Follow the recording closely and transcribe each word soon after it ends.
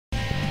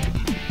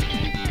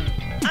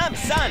I'm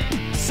Sonic.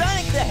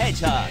 Sonic the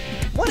Hedgehog.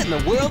 What in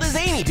the world is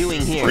Amy doing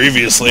here?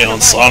 Previously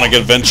on Sonic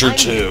Adventure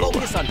 2.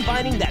 Focus on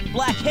finding that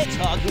black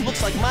hedgehog who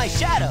looks like my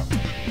shadow.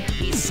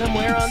 He's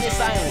somewhere on this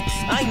island.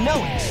 I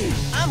know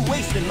it. I'm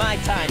wasting my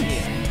time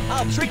here.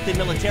 I'll trick the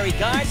military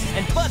guards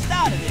and bust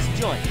out of this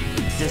joint.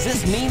 Does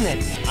this mean that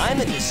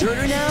I'm a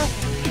deserter now?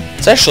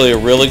 It's actually a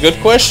really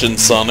good question,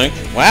 Sonic.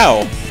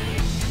 Wow.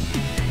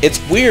 It's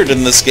weird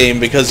in this game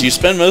because you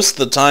spend most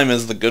of the time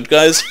as the good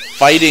guys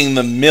fighting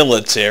the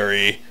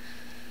military,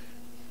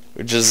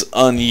 which is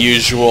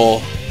unusual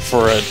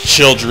for a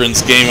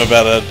children's game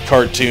about a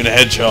cartoon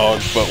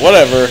hedgehog, but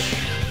whatever.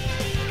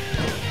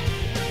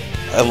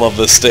 I love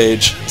this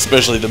stage,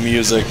 especially the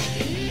music.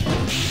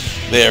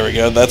 There we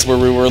go, that's where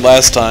we were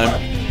last time.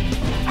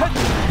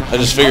 I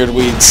just figured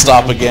we'd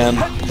stop again,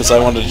 because I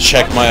wanted to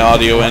check my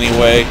audio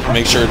anyway,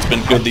 make sure it's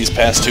been good these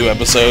past 2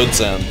 episodes,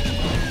 and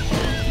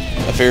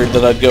I figured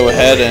that I'd go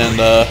ahead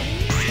and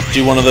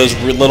do one of those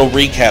little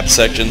recap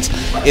sections.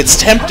 It's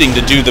tempting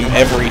to do them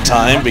every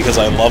time, because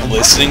I love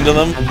listening to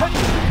them,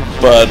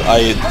 but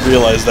I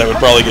realized that would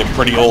probably get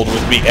pretty old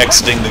with me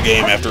exiting the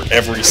game after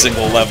every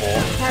single level.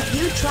 Have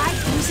you tried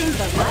using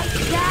the light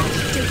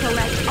dash to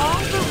collect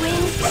all the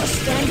rings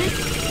suspended?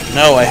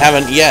 No, I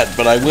haven't yet,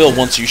 but I will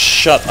once you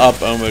shut up,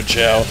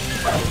 Omochao.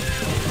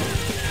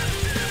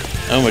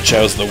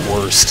 Omochao's the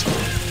worst.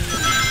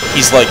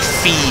 He's like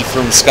Fee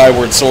from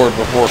Skyward Sword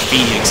before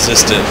Fee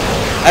existed.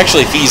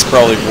 Actually, Fee's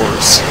probably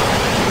worse,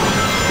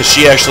 because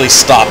she actually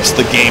stops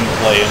the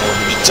gameplay in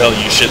order to tell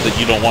you shit that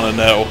you don't want to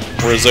know,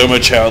 whereas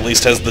Omochao at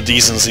least has the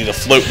decency to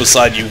float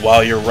beside you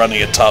while you're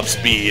running at top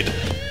speed.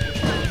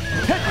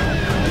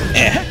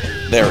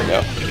 There we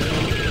go.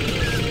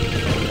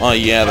 Oh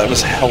yeah, that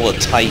was hella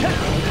tight.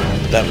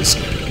 That was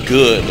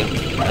good,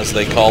 as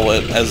they call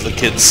it, as the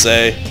kids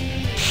say.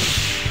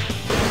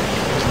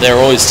 They're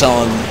always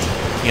telling,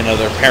 you know,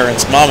 their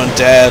parents, Mom and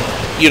Dad,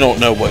 you don't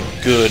know what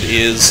good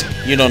is.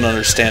 You don't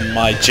understand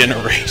my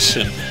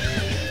generation.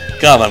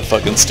 God, I'm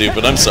fucking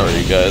stupid. I'm sorry,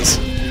 you guys.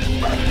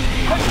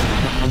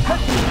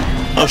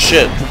 Oh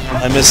shit,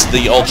 I missed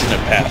the alternate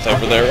path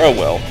over there. Oh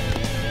well.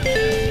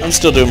 I'm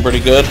still doing pretty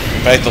good.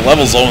 In fact, the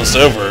level's almost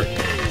over.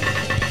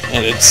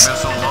 And it's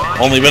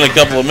only been a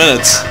couple of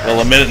minutes. Well,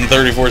 1 minute and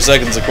 34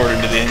 seconds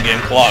according to the in-game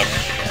clock.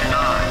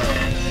 9,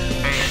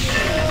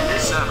 8,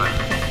 7.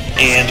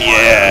 And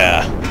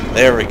yeah,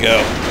 there we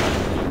go.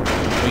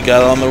 We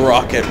got on the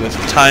rocket with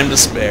time to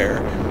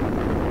spare.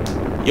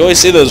 You always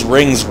see those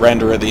rings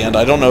render at the end.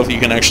 I don't know if you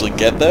can actually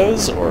get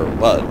those or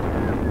what.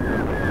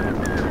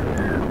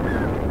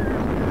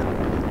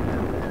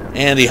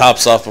 And he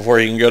hops off before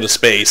he can go to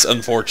space,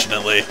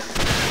 unfortunately.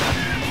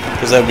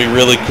 Because that would be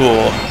really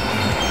cool.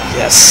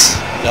 Yes,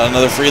 got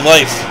another free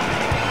life.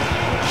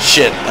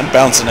 Shit, I'm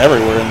bouncing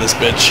everywhere in this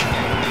bitch.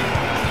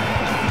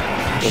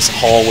 This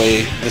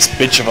hallway, this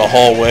bitch of a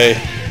hallway.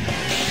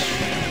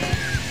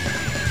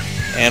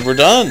 And we're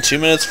done. 2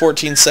 minutes,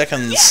 14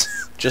 seconds.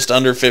 Yes! Just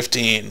under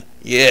 15.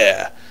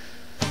 Yeah.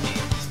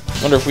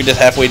 Wonder if we did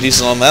halfway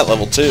decent on that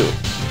level, too.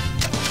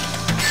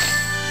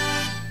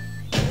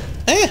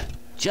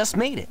 Just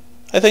made it.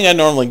 I think I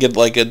normally get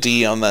like a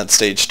D on that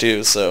stage,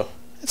 too, so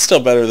it's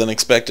still better than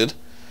expected.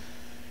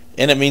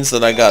 And it means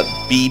that I got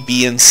B,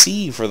 B, and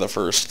C for the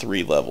first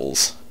 3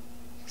 levels.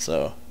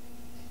 So,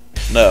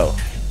 no.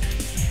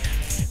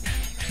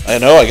 I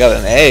know I got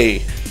an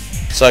A.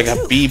 So I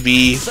got B,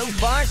 B, So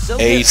far, so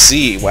A, good.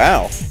 C.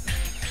 Wow.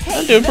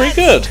 I'm doing pretty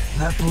good.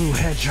 That blue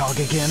hedgehog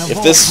again.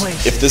 If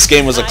this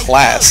game was a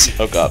class,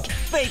 oh god.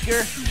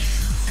 Faker.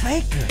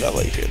 Faker. Gotta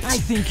let you hear I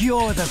this. think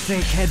you're the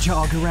fake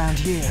hedgehog around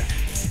here.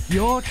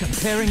 You're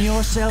comparing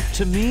yourself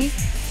to me?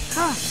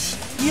 Huh.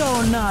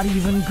 You're not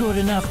even good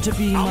enough to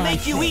be I'll my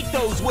make you fake. eat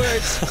those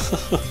words.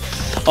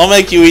 I'll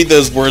make you eat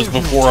those words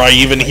before I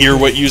even hear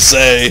what you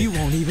say. You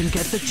won't even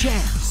get the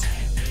chance.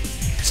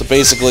 So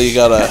basically you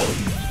gotta...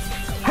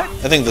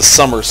 I think the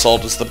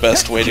somersault is the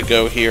best way to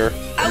go here.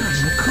 I'm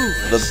the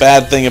coolest. The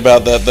bad thing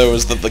about that though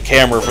is that the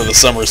camera for the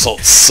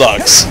somersault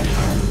sucks.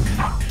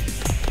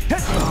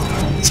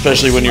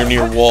 Especially when you're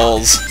near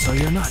walls. So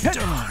you're not darn.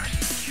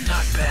 You're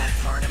not bad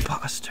for an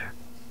imposter.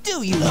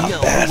 Do you Not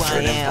know bad who for I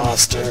an am?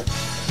 imposter.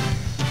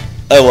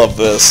 I love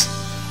this.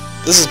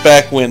 This is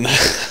back when...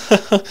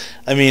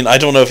 I mean, I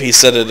don't know if he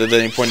said it at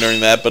any point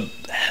during that, but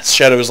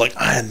Shadow was like,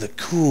 I'm the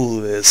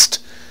coolest.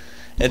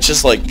 It's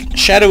just like,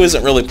 Shadow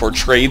isn't really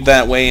portrayed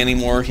that way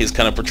anymore. He's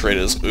kind of portrayed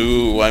as,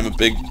 ooh, I'm a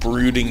big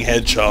brooding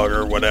hedgehog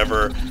or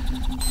whatever.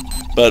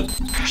 But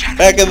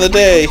back in the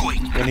day,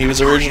 when he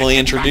was originally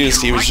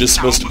introduced, he was just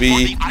supposed to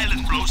be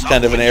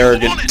kind of an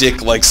arrogant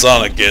dick like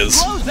Sonic is.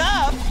 Close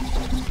up.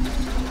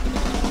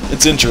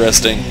 It's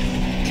interesting.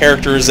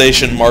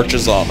 Characterization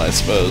marches on, I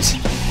suppose. We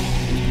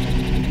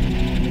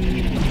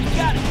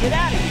gotta get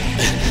out of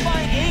here.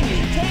 Find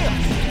Amy and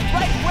Tails.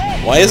 Right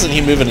away. Why isn't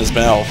he moving his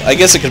mouth? I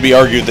guess it could be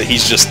argued that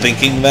he's just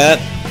thinking that,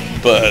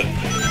 but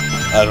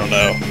I don't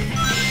know.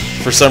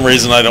 For some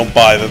reason I don't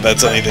buy that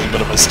that's anything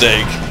but a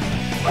mistake.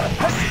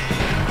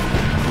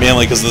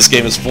 Mainly because this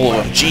game is full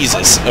of them.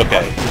 Jesus,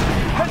 okay.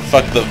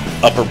 Fuck the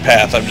upper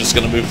path, I'm just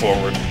gonna move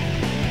forward.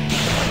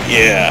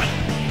 Yeah.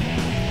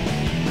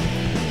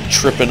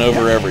 Tripping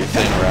over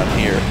everything around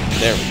here.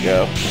 There we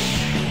go.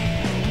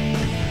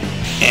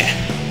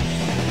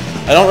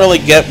 I don't really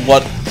get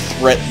what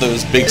threat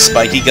those big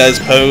spiky guys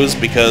pose,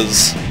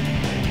 because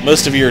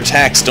most of your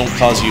attacks don't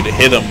cause you to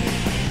hit them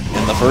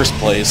in the first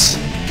place.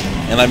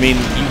 And I mean,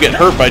 you get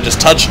hurt by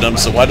just touching them,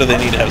 so why do they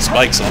need to have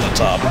spikes on the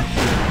top?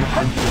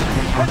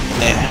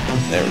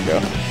 There we go.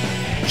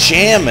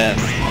 Jammin'!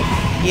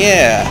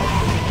 Yeah!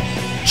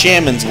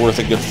 Jammin's worth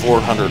a good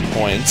 400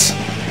 points.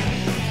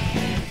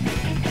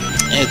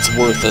 It's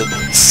worth a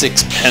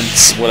 6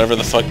 pence, whatever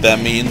the fuck that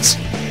means.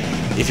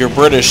 If you're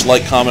British,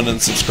 like, comment, and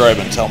subscribe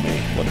and tell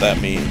me what that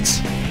means.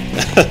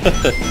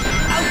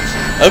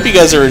 I hope you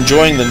guys are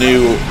enjoying the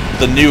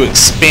new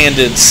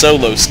expanded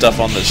solo stuff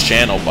on this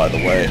channel, by the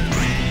way.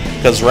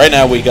 Because right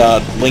now we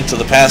got Link to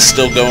the Past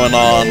still going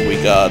on,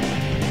 we got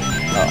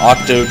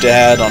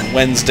Octodad on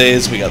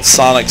Wednesdays, we got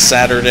Sonic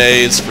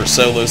Saturdays for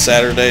solo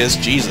Saturdays.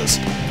 Jesus.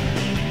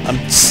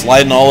 I'm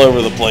sliding all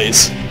over the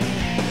place.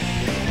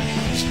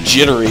 It's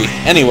jittery.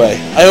 Anyway,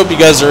 I hope you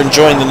guys are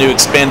enjoying the new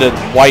expanded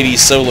Whitey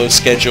solo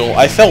schedule.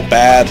 I felt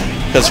bad,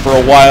 because for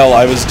a while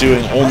I was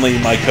doing only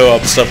my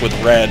co-op stuff with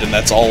Red, and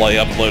that's all I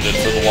uploaded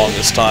for the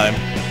longest time.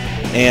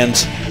 And,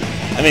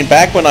 I mean,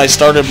 back when I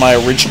started my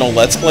original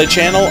Let's Play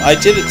channel, I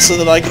did it so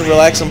that I could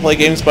relax and play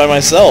games by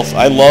myself.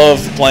 I love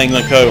playing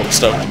the co-op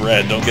stuff with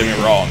Red, don't get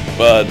me wrong,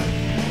 but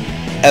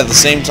at the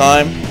same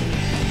time,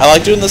 I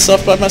like doing this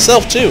stuff by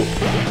myself too.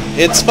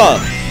 It's fun.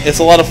 It's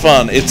a lot of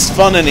fun. It's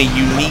fun in a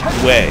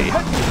unique way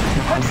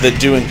that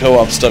doing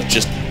co-op stuff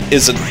just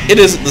isn't. It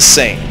isn't the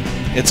same.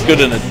 It's good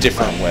in a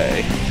different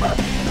way.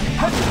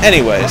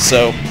 Anyway,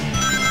 so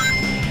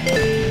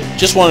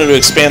just wanted to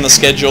expand the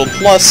schedule.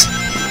 Plus,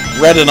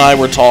 Red and I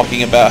were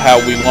talking about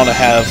how we want to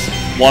have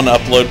one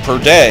upload per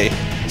day.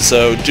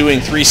 So doing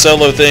 3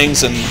 solo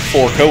things and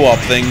 4 co-op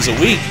things a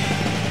week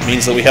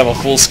means that we have a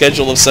full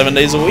schedule of 7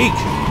 days a week.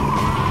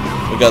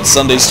 We got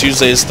Sundays,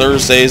 Tuesdays,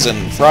 Thursdays,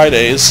 and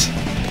Fridays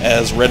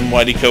as Red and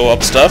Whitey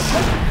co-op stuff.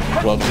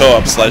 Well,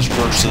 co-op slash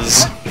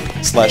versus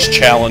slash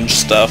challenge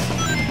stuff.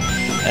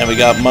 And we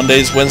got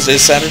Mondays,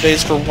 Wednesdays,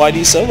 Saturdays for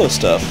Whitey solo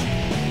stuff.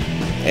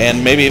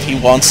 And maybe if he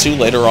wants to,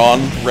 later on,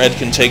 Red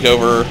can take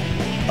over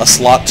a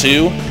slot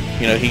too.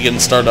 You know, he can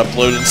start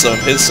uploading some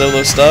of his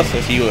solo stuff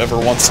if he ever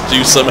wants to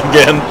do some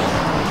again.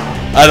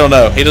 I don't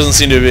know. He doesn't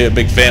seem to be a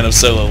big fan of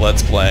solo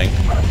Let's Playing.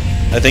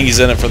 I think he's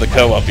in it for the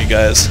co-op, you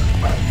guys.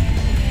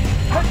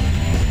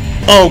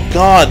 Oh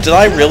god, did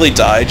I really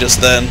die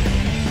just then?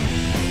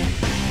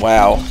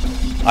 Wow.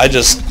 I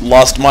just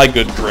lost my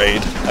good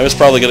grade. I was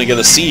probably going to get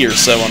a C or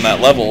so on that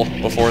level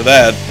before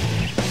that.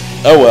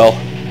 Oh well.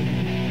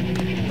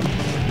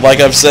 Like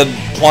I've said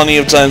plenty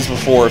of times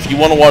before, if you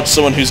want to watch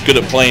someone who's good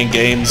at playing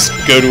games,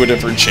 go to a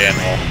different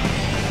channel.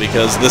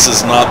 Because this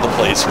is not the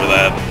place for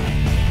that.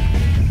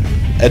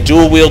 At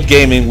Dual Wield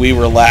Gaming, we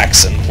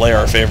relax and play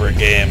our favorite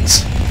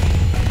games.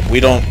 We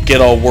don't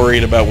get all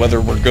worried about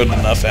whether we're good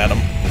enough at them.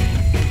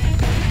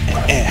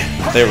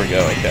 There we go,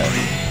 okay.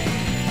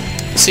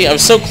 See, I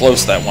was so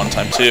close that one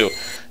time, too.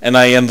 And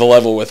I end the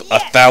level with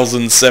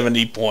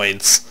 1,070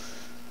 points.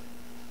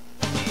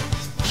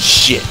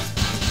 Shit.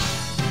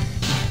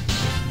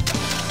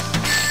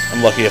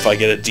 I'm lucky if I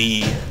get a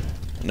D.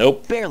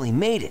 Nope. Barely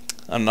made it.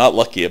 I'm not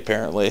lucky,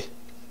 apparently.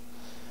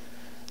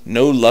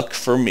 No luck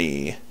for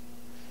me.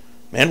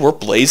 Man, we're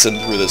blazing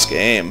through this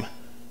game.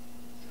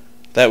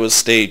 That was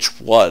stage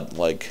what?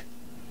 Like...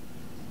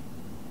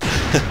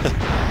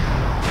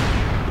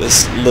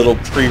 this little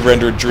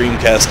pre-rendered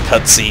Dreamcast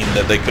cutscene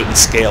that they couldn't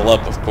scale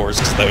up, of course,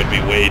 because that would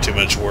be way too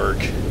much work.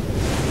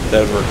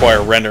 That would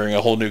require rendering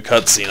a whole new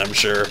cutscene, I'm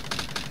sure.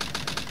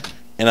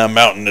 In a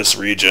mountainous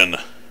region.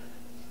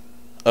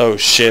 Oh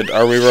shit,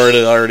 are we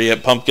already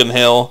at Pumpkin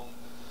Hill?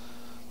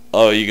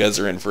 Oh, you guys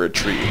are in for a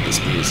treat with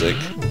this music.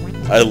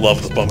 I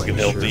love the Pumpkin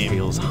Hill theme.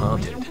 Feels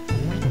haunted.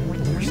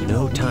 There's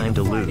no time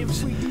to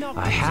lose.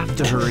 I have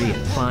to hurry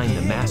and find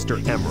the Master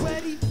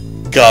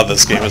Emerald. God,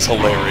 this game is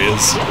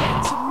hilarious.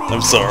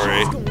 I'm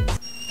sorry.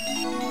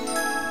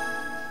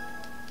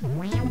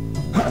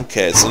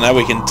 Okay, so now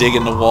we can dig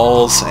into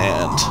walls,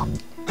 and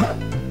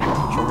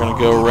we're gonna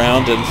go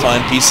around and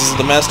find pieces of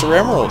the Master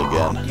Emerald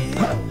again.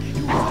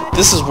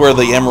 This is where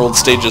the Emerald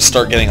stages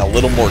start getting a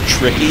little more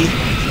tricky,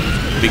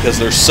 because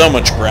there's so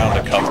much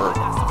ground to cover.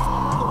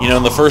 You know,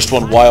 in the first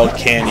one, Wild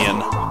Canyon,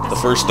 the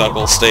first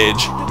Knuckles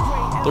stage,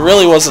 there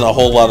really wasn't a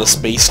whole lot of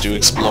space to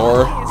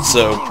explore,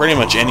 so pretty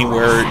much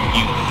anywhere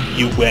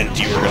you went,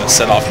 you were going to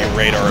set off your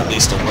radar at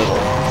least a little.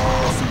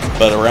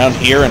 But around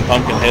here in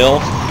Pumpkin Hill,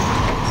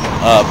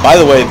 by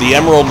the way, the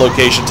Emerald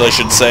locations, I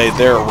should say,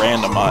 they're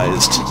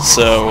randomized.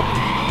 So,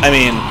 I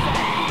mean,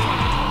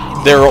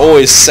 there are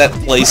always set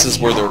places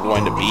where they're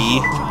going to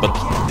be, but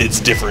it's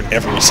different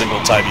every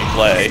single time you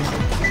play.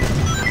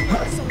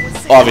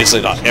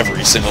 Obviously not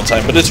every single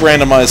time, but it's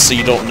randomized so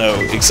you don't know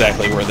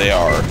exactly where they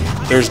are.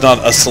 There's not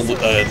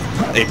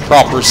a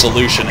proper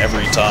solution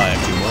every time.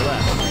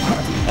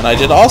 And I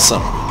did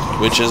awesome,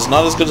 which is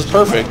not as good as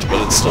perfect,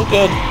 but it's still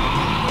good.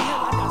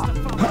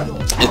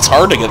 It's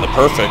hard to get the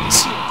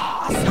perfects.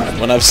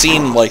 When I've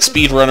seen, like,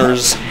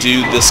 speedrunners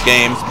do this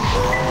game,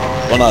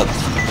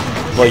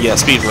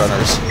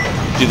 speedrunners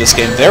do this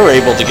game, they're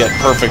able to get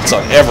perfects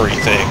on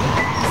everything,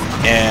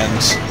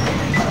 and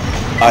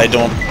I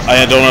don't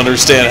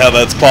understand how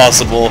that's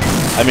possible.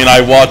 I mean,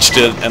 I watched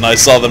it, and I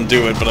saw them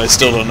do it, but I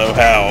still don't know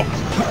how.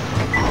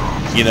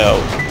 You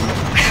know,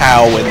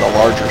 how in the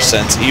larger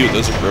sense. Ew,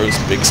 those are gross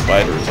big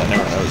spiders. I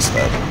never noticed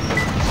that.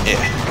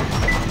 Yeah.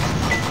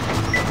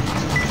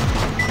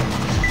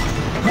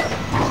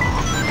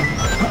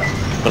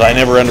 But I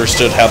never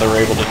understood how they were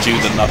able to do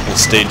the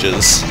Knuckles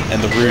stages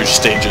and the Rouge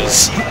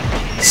stages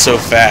so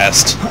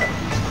fast.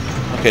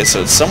 Okay,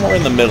 so it's somewhere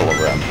in the middle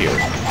around here.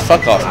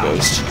 Fuck off,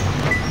 Ghost.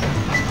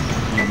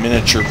 You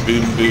miniature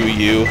boom boo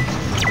you.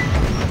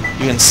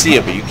 You can see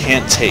it, but you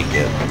can't take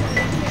it.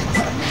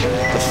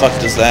 The fuck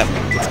does that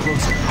mean?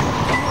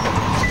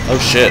 Oh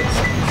shit.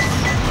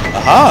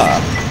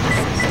 Aha!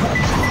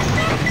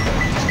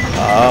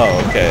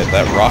 Oh, okay,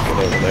 that rocket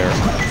over there.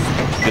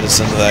 Get us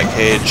into that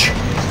cage.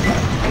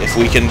 If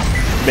we can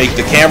make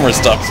the camera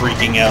stop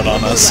freaking out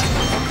on us.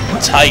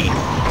 Tight.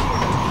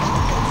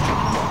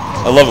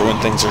 I love it when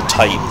things are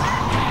tight.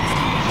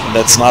 And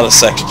that's not a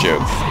sex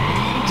joke.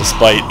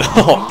 Despite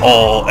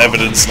all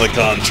evidence to the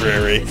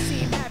contrary.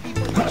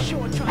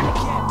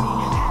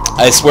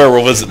 I swear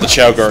we'll visit the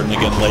Chow Garden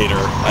again later.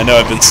 I know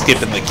I've been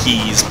skipping the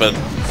keys, but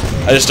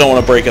I just don't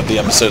want to break up the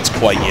episodes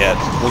quite yet.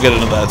 We'll get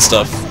into that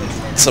stuff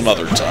some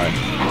other time.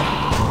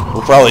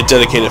 We'll probably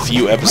dedicate a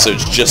few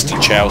episodes just to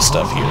Chow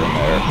stuff here and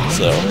there,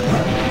 so...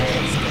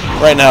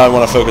 Right now I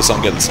want to focus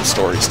on getting some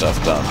story stuff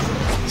done.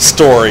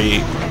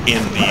 Story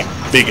in the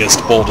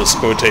biggest, boldest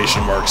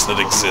quotation marks that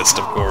exist,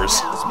 of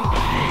course.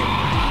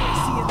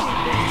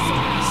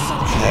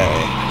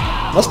 Okay.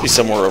 Must be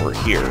somewhere over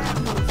here.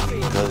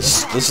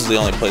 Because this is the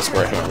only place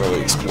where I haven't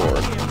really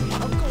explored.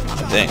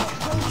 I think.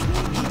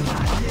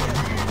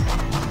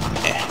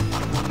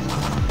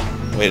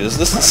 Wait, is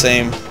this the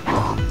same?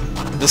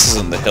 This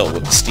isn't the hill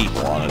with the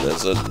steeple on it,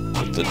 is it?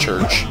 With the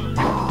church.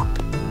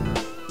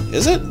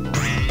 Is it?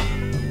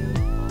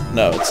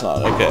 No, it's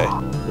not. Okay.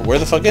 But where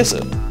the fuck is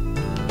it?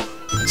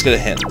 Let's get a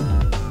hint.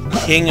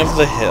 King of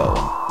the Hill.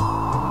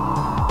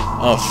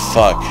 Oh,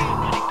 fuck.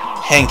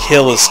 Hank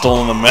Hill has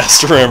stolen the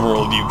Master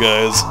Emerald, you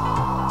guys.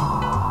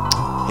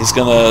 He's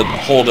gonna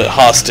hold it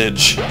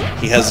hostage.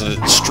 He has a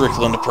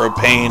Strickland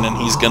propane, and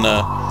he's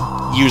gonna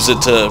use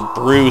it to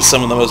brew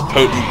some of the most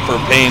potent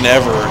propane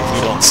ever if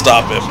we don't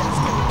stop him.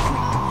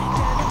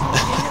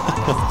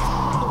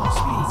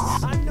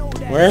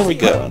 Where are we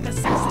going?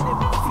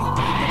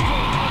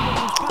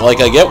 Like,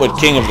 I get what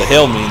King of the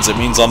Hill means. It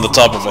means on the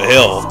top of a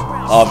hill,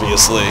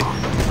 obviously.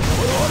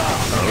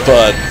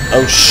 But,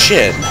 oh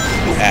shit,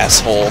 you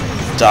asshole.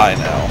 Die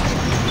now.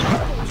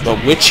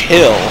 But which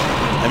hill?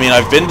 I mean,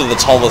 I've been to the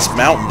tallest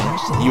mountain.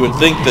 You would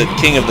think that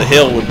King of the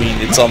Hill would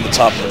mean it's on the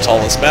top of the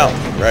tallest mountain,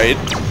 right?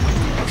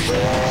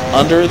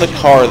 Under the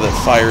car that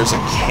fires a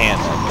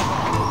cannon.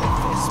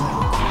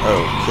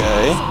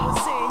 Okay.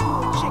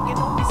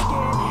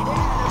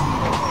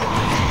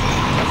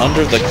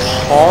 Under the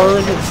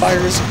car that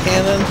fires a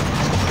cannon?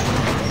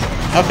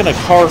 How can a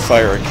car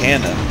fire a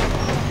cannon?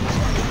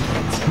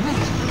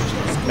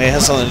 May it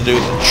have something to do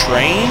with the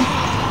train?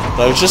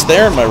 But I was just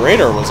there and my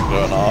radar wasn't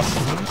going off.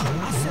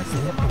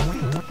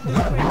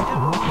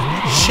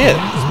 Shit.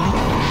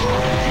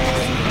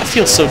 I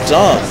feel so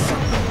dumb.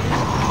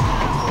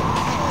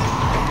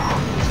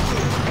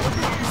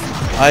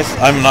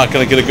 I'm not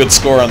gonna get a good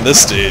score on this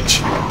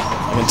stage.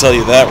 I can tell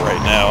you that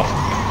right now.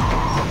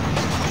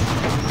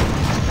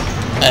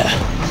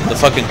 The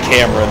fucking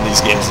camera in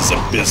these games is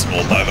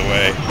abysmal, by the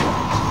way.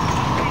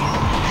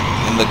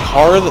 In the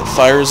car that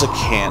fires a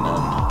cannon.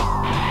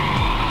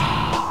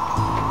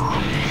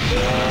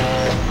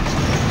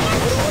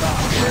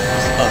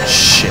 Oh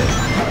shit.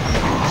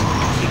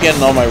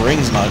 Getting all my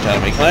rings knocked out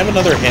of me. Can I have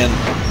another hint?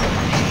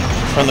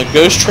 From the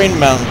Ghost Train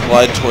Mountain,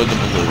 glide toward the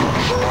balloon.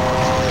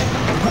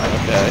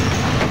 Okay.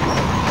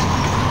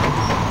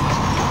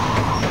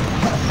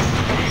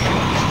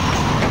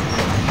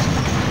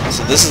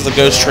 So this is the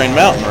Ghost Train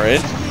Mountain,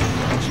 right?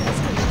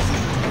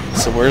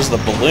 So where's the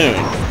balloon?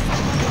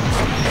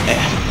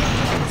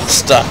 It's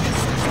stuck.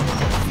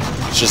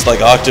 It's just like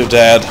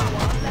Octodad.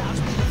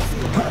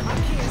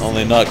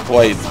 Only not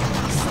quite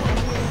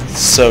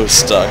so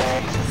stuck.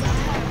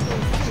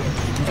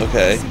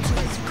 Okay.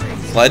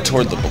 Glide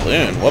toward the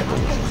balloon. What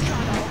balloon?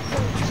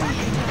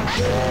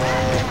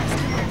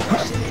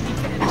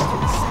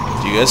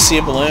 Do you guys see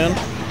a balloon?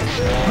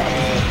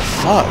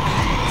 Fuck.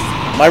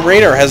 My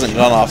radar hasn't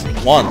gone off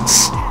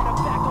once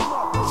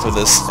for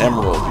this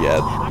emerald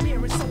yet.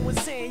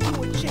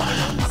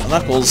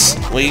 Knuckles,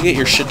 will you get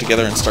your shit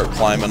together and start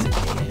climbing?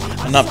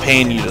 I'm not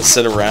paying you to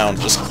sit around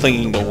just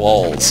clinging to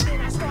walls. You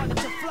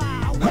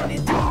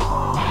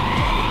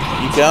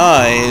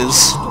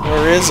guys,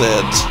 where is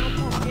it?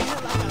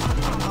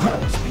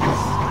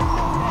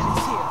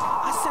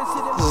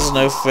 This is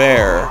no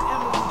fair.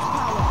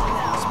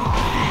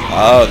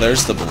 Oh,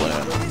 there's the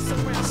balloon.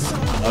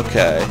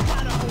 Okay.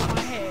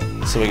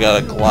 So we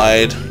gotta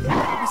glide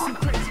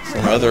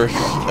from over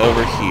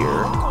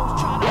here.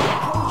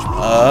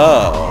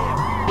 Oh.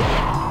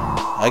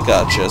 I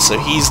gotcha. So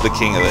he's the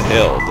king of the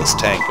hill, this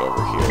tank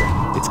over here.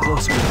 It's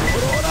closer.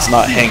 It's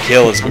not Hank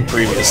Hill as we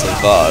previously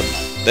thought.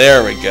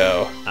 There we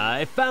go.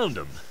 I found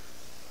him.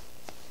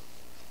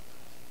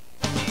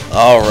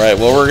 Alright,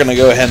 well we're gonna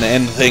go ahead and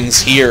end things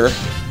here.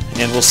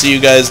 And we'll see you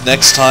guys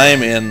next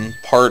time in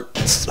part...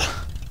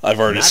 I've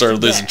already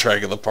started losing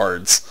track of the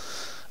parts.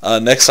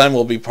 Next time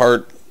will be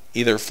part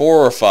either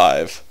 4 or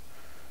 5.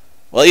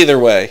 Well, either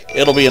way,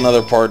 it'll be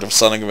another part of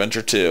Sonic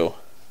Adventure 2.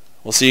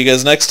 We'll see you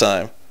guys next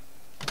time.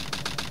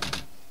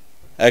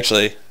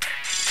 Actually,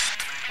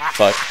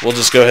 fuck. We'll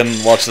just go ahead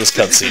and watch this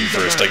cutscene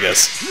first, I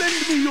guess.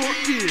 Lend me your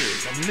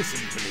ears and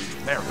listen to me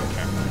very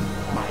carefully.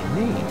 My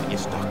name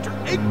is Dr.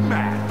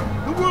 Eggman,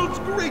 the world's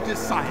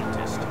greatest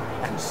scientist,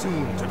 and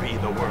soon to be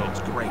the world's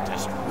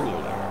greatest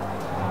ruler.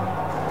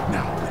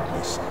 Now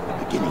witness the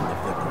beginning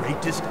of the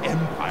greatest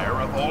empire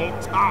of all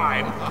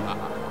time.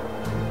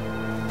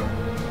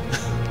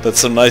 That's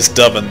some nice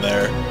dubbing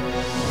there.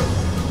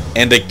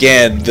 And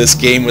again, this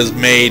game was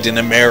made in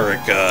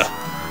America.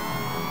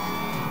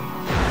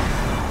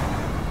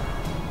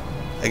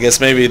 I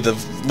guess maybe the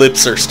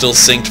lips are still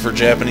synced for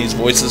Japanese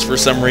voices for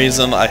some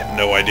reason. I have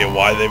no idea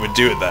why they would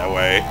do it that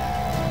way.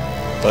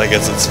 But I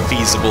guess it's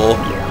feasible.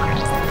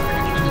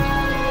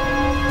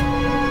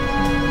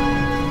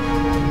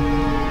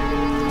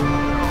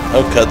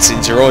 Oh,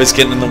 cutscenes, you're always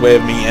getting in the way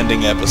of me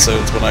ending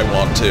episodes when I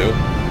want to.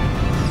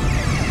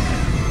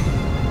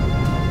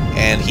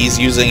 And he's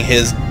using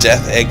his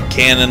Death Egg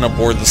cannon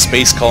aboard the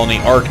Space Colony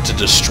Ark to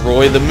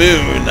destroy the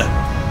moon,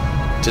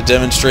 to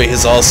demonstrate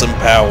his awesome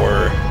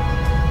power.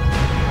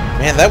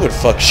 Man, that would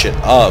fuck shit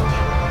up.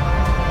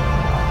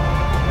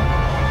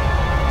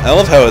 I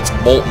love how it's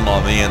molten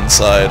on the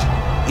inside.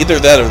 Either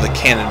that or the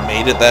cannon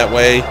made it that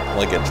way,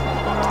 like it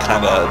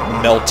kind of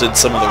melted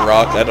some of the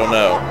rock, I don't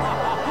know.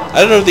 I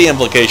don't know if the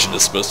implication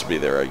is supposed to be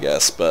there, I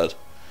guess, but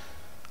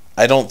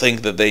I don't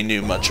think that they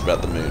knew much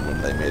about the moon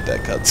when they made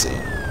that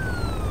cutscene.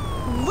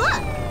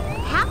 Look!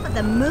 Half of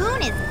the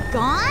moon is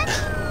gone?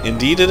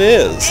 Indeed it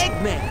is.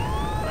 Eggman!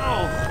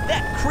 Oh,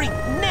 that creep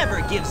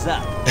never gives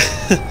up.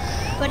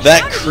 But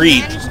That how did he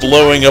creep manage to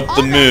blowing find up all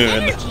the that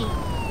moon. energy?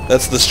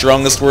 That's the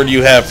strongest word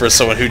you have for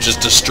someone who just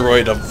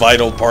destroyed a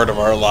vital part of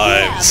our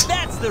lives.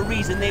 Yeah, that's the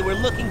reason they were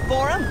looking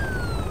for him.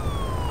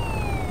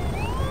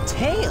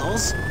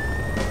 Tails?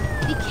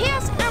 The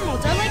Chaos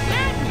Emeralds are like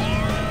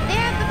magnets. They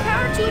have the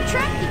power to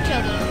attract each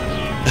other.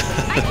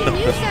 I can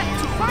use that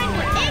to find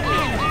where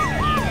Eggman is.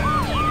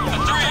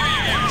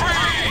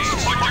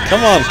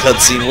 Come on,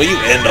 cutscene, will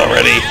you end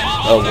already?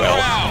 Oh well.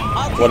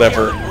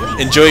 Whatever.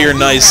 Enjoy your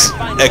nice,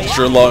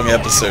 extra long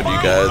episode, you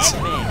guys.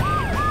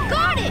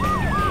 Got it!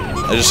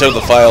 I just hope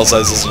the file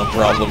size isn't a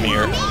problem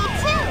here. Me too!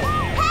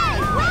 Hey,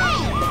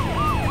 wait!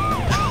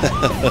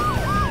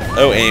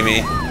 Oh,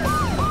 Amy.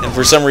 And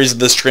for some reason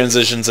this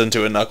transitions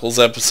into a Knuckles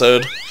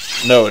episode.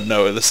 No,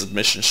 this is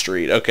Mission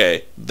Street.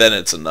 Okay, then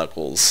it's a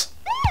Knuckles.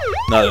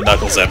 Not a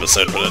Knuckles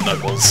episode, but a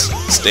Knuckles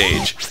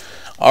stage.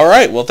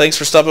 Alright, well thanks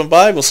for stopping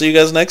by. We'll see you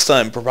guys next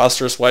time.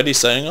 Preposterous Whitey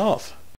signing off.